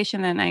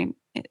application that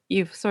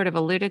you've sort of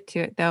alluded to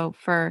it though,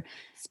 for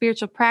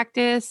spiritual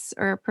practice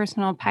or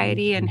personal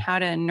piety and how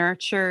to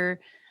nurture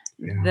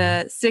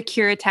the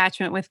secure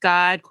attachment with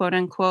God, quote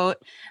unquote,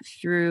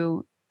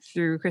 through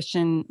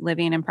Christian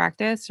living and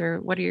practice? Or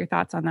what are your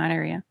thoughts on that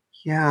area?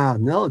 Yeah,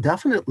 no,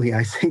 definitely.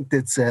 I think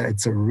it's a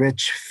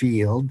rich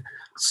field,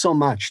 so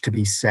much to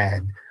be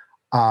said.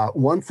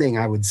 One thing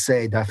I would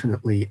say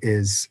definitely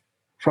is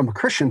from a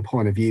Christian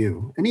point of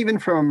view, and even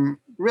from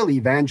really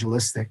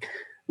evangelistic,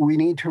 we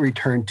need to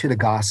return to the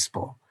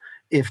gospel.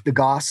 If the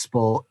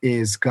gospel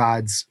is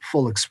God's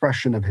full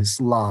expression of his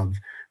love,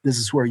 this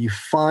is where you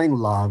find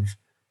love,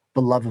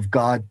 the love of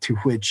God to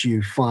which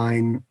you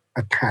find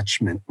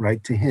attachment,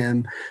 right, to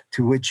him,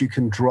 to which you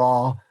can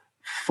draw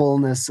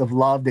fullness of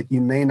love that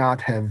you may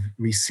not have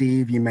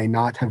received, you may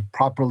not have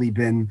properly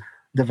been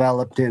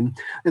developed in.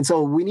 And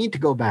so we need to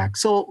go back.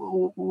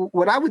 So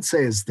what I would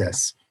say is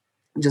this,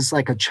 just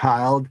like a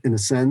child, in a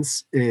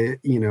sense,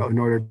 in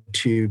order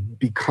to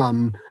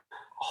become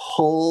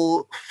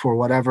whole for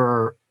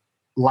whatever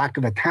lack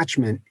of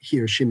attachment he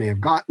or she may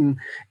have gotten,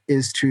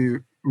 is to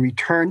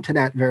return to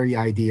that very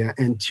idea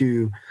and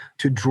to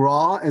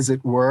draw, as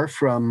it were,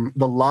 from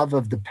the love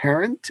of the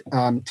parent,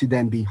 to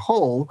then be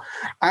whole.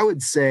 I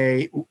would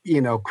say,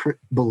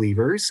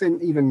 believers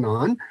and even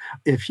non,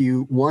 if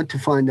you want to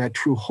find that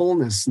true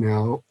wholeness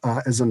now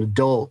as an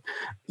adult,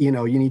 you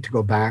need to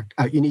go back.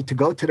 You need to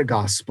go to the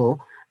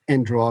gospel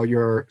and draw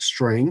your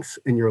strength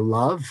and your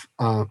love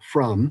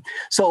from.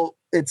 So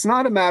it's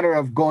not a matter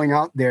of going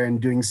out there and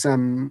doing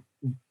some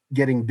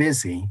getting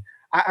busy.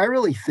 I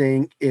really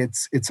think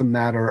it's a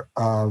matter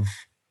of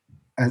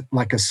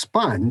like a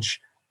sponge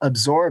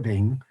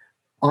absorbing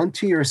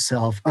onto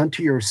yourself,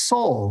 onto your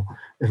soul,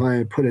 if I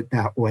may put it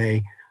that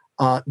way,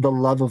 the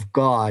love of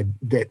God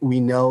that we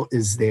know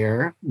is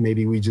there.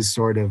 Maybe we just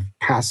sort of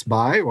pass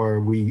by, or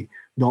we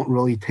don't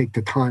really take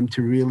the time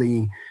to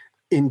really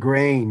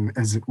ingrain,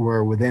 as it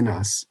were, within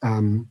us.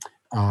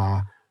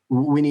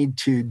 We need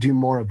to do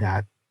more of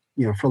that.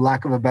 For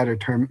lack of a better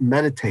term,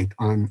 meditate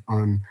on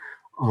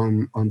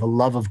the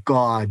love of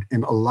God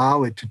and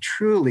allow it to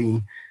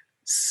truly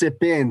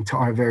sip into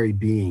our very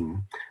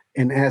being.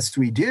 And as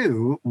we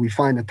do, we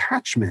find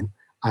attachment,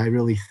 I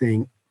really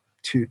think,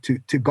 to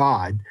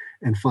God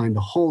and find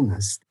the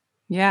wholeness.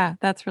 Yeah,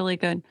 that's really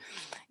good.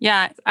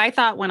 Yeah, I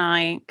thought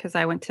because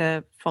I went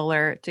to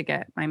Fuller to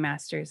get my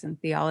master's in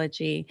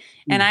theology,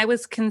 and I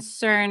was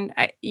concerned.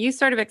 You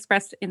sort of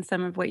expressed in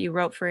some of what you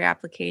wrote for your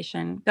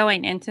application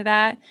going into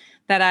that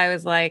I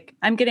was like,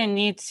 I'm going to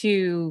need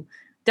to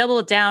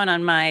double down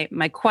on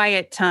my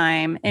quiet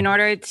time in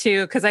order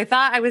to, because I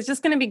thought I was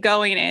just going to be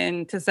going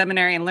into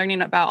seminary and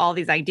learning about all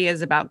these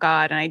ideas about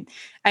God. And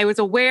I was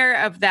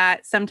aware of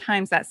that,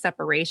 sometimes that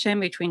separation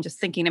between just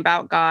thinking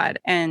about God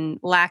and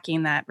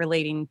lacking that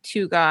relating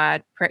to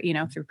God,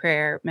 through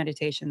prayer,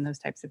 meditation, those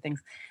types of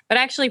things. But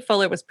actually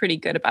Fuller was pretty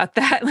good about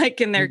that,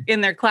 like in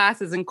their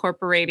classes,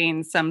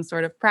 incorporating some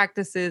sort of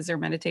practices or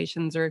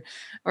meditations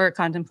or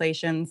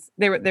contemplations.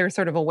 They were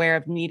sort of aware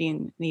of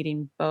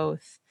needing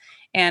both.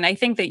 And I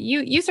think that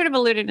you sort of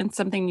alluded in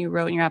something you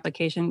wrote in your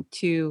application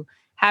to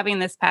having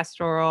this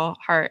pastoral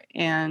heart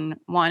and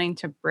wanting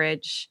to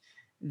bridge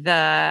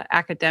the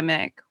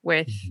academic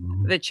with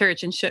the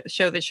church and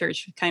show the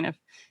church, kind of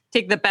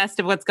take the best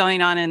of what's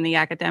going on in the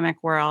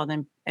academic world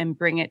and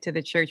bring it to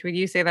the church. Would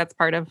you say that's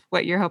part of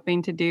what you're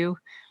hoping to do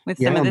with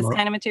some of this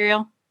kind of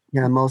material?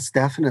 Yeah, most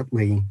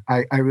definitely.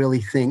 I really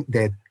think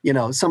that,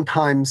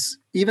 sometimes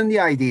even the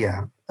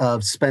idea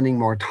of spending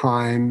more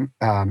time,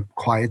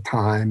 quiet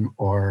time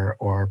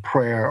or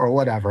prayer or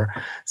whatever,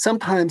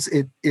 sometimes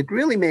it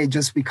really may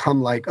just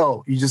become like,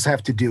 oh, you just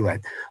have to do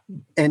it.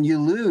 And you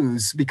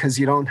lose because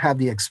you don't have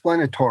the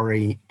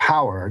explanatory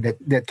power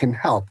that can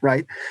help,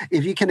 right?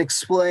 If you can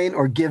explain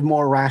or give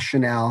more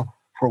rationale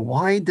for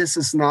why this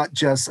is not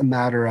just a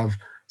matter of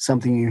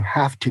something you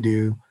have to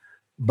do,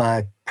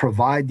 but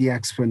provide the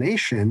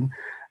explanation,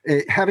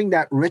 having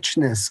that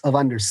richness of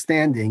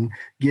understanding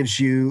gives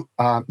you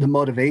the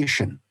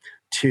motivation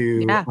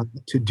to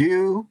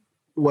do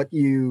what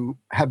you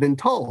have been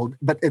told.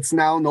 But it's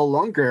now no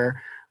longer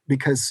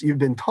because you've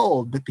been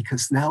told, but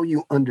because now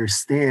you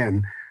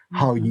understand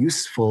how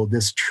useful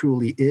this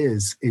truly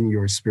is in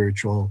your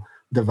spiritual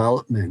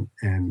development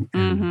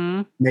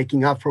and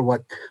making up for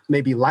what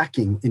may be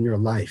lacking in your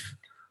life.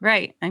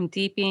 Right. I'm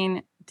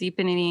deepening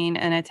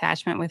an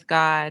attachment with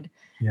God.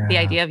 Yeah. The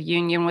idea of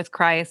union with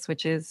Christ,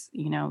 which is,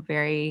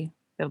 very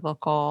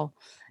biblical,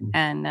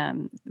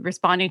 and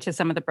responding to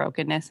some of the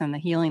brokenness and the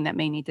healing that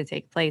may need to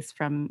take place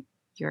from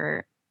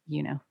your,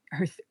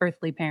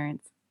 earthly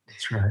parents.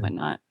 That's right.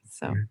 Whatnot.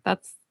 So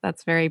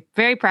that's very,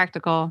 very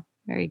practical.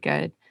 Very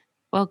good.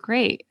 Well,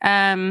 great.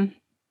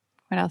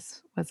 What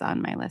else was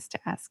on my list to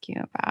ask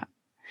you about?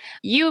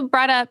 You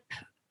brought up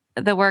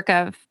the work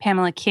of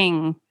Pamela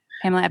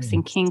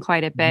Epstein King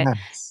quite a bit.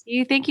 Yes. Do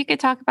you think you could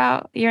talk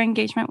about your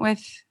engagement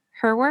with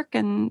her work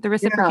and the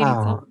reciprocating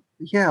soul?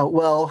 Yeah.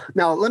 Well,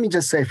 now let me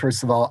just say,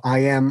 first of all, I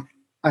am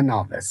a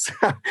novice.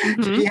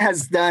 She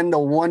has done the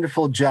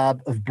wonderful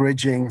job of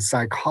bridging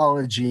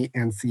psychology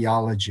and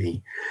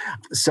theology.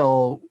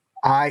 So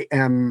I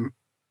am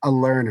a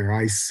learner.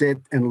 I sit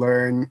and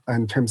learn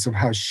in terms of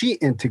how she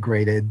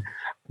integrated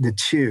the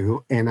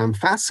two, and I'm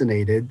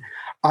fascinated.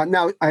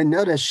 Now, I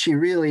noticed she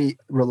really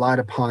relied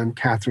upon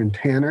Catherine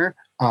Tanner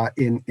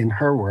in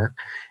her work.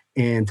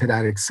 And to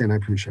that extent, I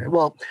appreciate it.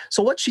 Well,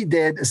 so what she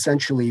did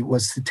essentially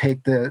was to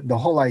take the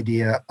whole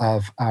idea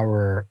of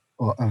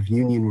of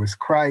union with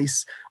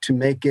Christ to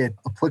make it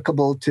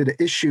applicable to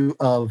the issue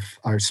of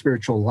our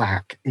spiritual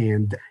lack.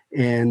 And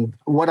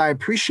what I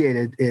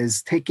appreciated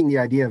is taking the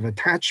idea of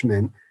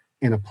attachment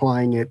and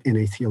applying it in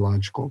a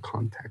theological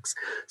context.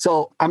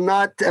 So I'm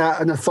not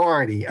an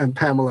authority on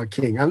Pamela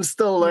King. I'm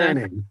still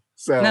learning.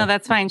 No,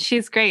 that's fine.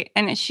 She's great.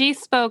 And she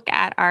spoke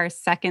at our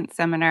second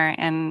seminar,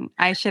 and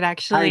I should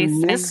actually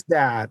missed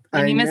that.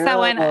 You missed that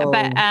one.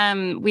 But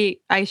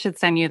I should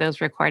send you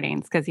those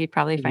recordings because you'd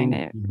probably find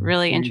it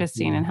really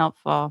interesting and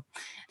helpful.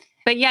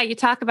 But yeah, you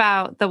talk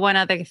about the one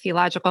other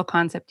theological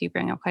concept you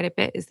bring up quite a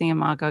bit is the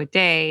Imago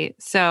Dei.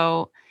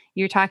 So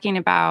you're talking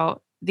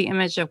about the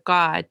image of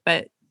God,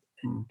 but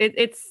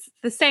it's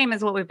the same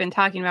as what we've been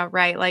talking about,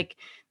 right? Like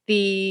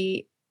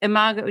the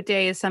Imago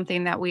Dei is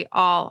something that we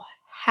all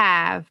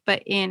have,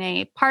 but in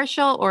a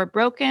partial or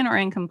broken or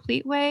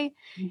incomplete way.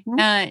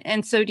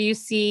 And so do you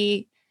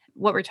see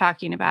what we're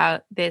talking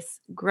about, this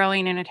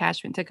growing in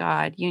attachment to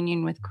God,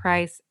 union with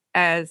Christ,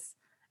 as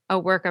a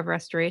work of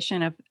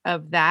restoration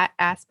of that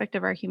aspect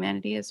of our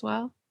humanity as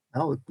well?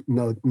 Oh,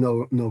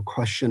 no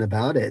question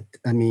about it.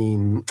 I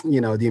mean,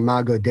 the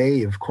Imago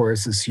Dei, of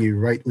course, as you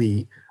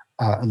rightly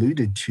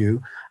alluded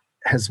to,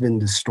 has been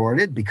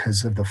distorted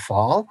because of the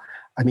fall.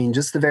 I mean,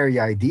 just the very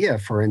idea,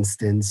 for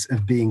instance,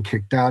 of being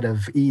kicked out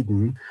of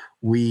Eden,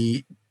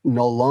 we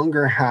no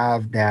longer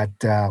have that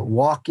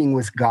walking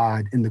with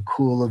God in the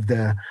cool of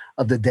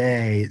the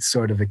day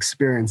sort of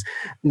experience.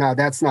 Now,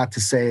 that's not to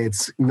say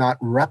it's not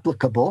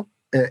replicable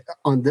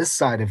on this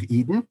side of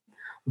Eden,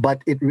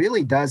 but it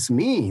really does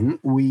mean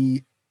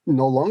we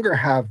no longer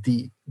have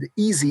the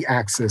easy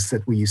access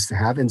that we used to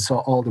have. And so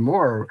all the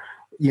more,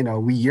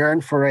 we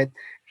yearn for it,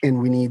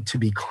 and we need to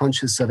be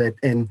conscious of it.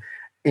 And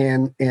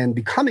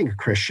becoming a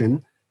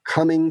Christian,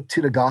 coming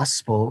to the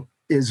gospel,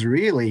 is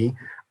really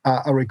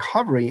a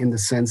recovery in the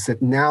sense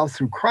that now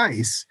through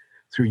Christ,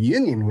 through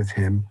union with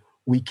him,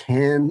 we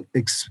can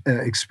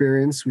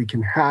experience, we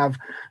can have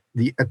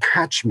the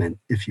attachment,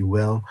 if you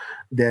will,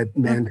 that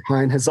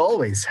mankind has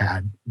always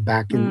had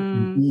back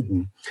in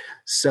Eden.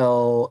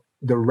 So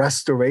the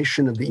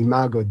restoration of the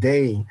Imago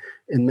Dei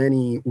in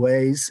many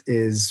ways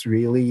is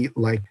really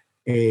like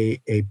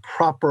a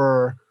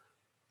proper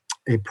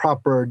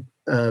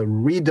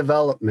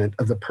redevelopment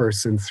of the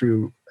person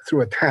through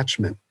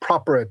attachment,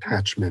 proper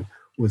attachment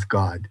with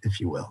God, if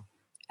you will.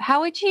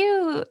 How would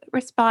you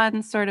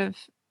respond sort of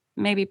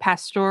maybe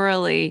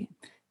pastorally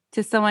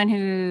to someone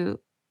who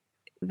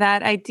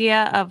that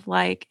idea of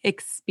like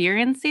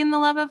experiencing the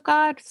love of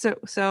God?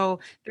 So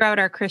throughout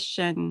our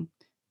Christian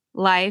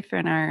life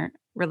and our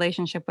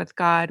relationship with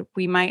God,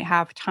 we might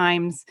have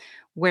times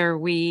where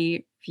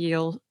we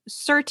feel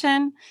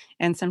certain,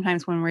 and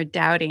sometimes when we're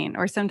doubting,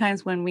 or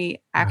sometimes when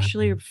we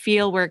actually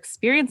feel we're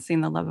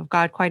experiencing the love of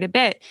God quite a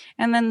bit,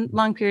 and then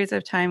long periods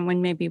of time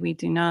when maybe we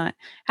do not.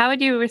 How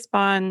would you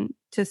respond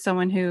to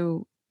someone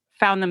who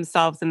found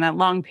themselves in that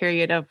long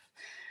period of,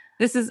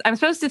 I'm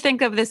supposed to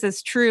think of this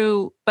as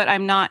true, but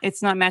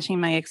it's not matching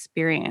my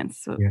experience.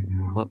 So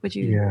what would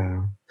you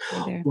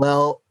say there?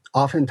 Well,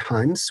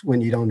 oftentimes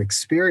when you don't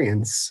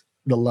experience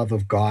the love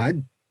of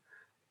God,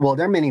 well,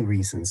 there are many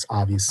reasons,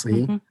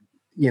 obviously.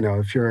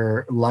 If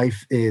your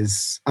life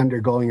is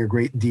undergoing a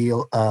great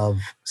deal of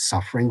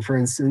suffering, for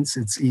instance,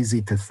 it's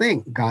easy to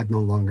think God no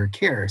longer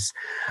cares.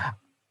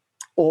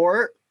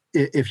 Or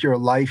if your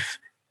life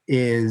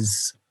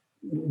is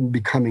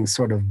becoming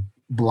sort of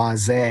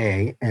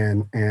blasé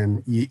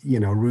and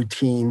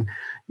routine,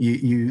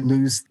 you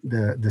lose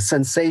the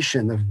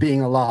sensation of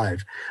being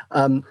alive.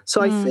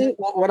 So I think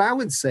what I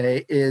would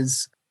say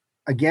is,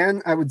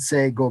 again, I would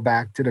say go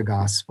back to the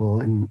gospel,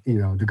 and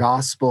the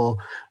gospel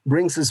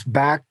brings us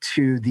back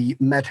to the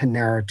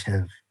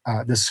meta-narrative,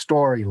 the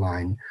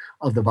storyline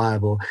of the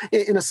Bible.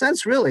 In a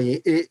sense,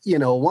 really,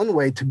 one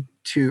way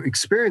to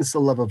experience the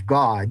love of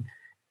God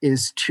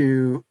is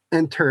to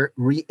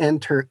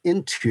re-enter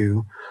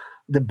into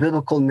the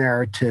biblical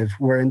narrative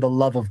wherein the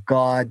love of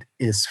God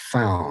is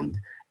found,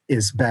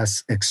 is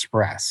best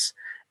expressed.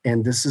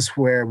 And this is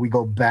where we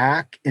go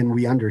back and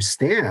we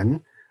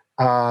understand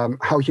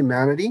how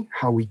humanity,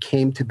 how we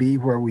came to be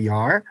where we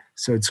are.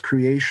 So it's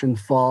creation,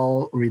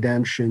 fall,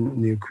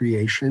 redemption, new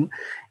creation.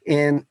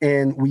 And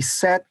we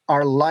set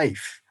our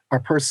life, our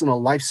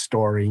personal life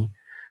story,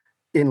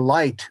 in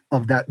light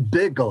of that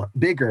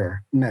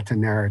bigger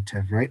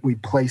meta-narrative, right? We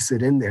place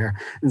it in there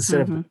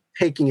instead of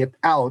taking it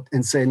out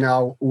and say,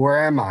 now,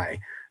 where am I?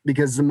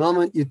 Because the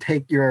moment you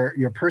take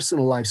your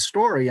personal life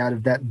story out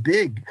of that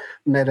big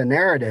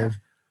meta-narrative,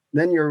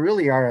 then you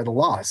really are at a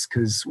loss,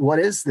 because what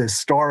is this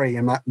story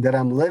that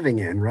I'm living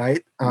in,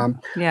 right?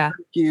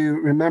 You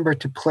remember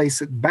to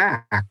place it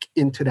back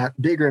into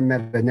that bigger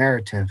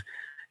meta-narrative,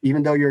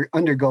 even though you're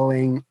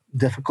undergoing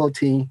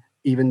difficulty,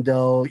 even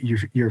though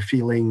you're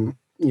feeling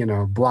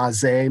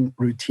blasé,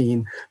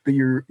 routine, but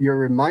you're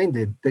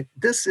reminded that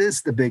this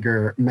is the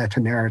bigger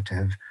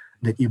meta-narrative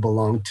that you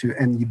belong to,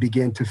 and you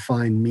begin to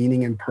find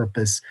meaning and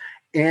purpose.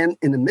 And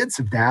in the midst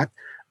of that,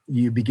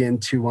 you begin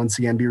to once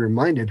again be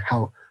reminded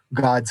how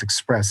God's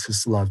expressed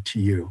his love to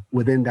you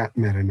within that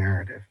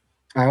meta-narrative.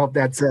 I hope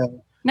that's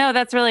No,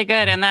 that's really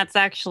good. And that's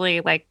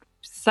actually like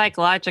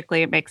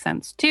psychologically, it makes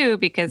sense too,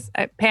 because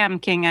Pam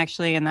King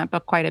actually in that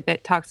book quite a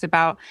bit talks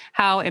about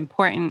how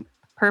important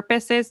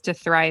purpose is to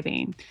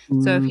thriving.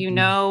 So if you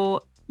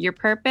know your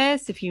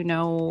purpose, if you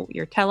know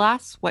your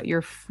telos, what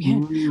you're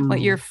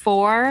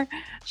for,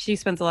 she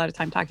spends a lot of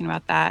time talking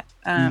about that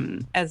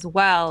as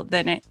well,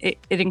 then it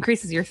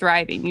increases your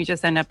thriving. You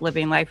just end up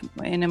living life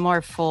in a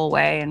more full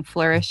way and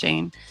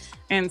flourishing.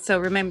 And so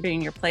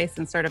remembering your place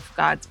in sort of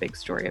God's big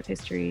story of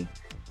history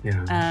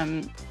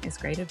is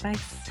great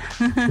advice.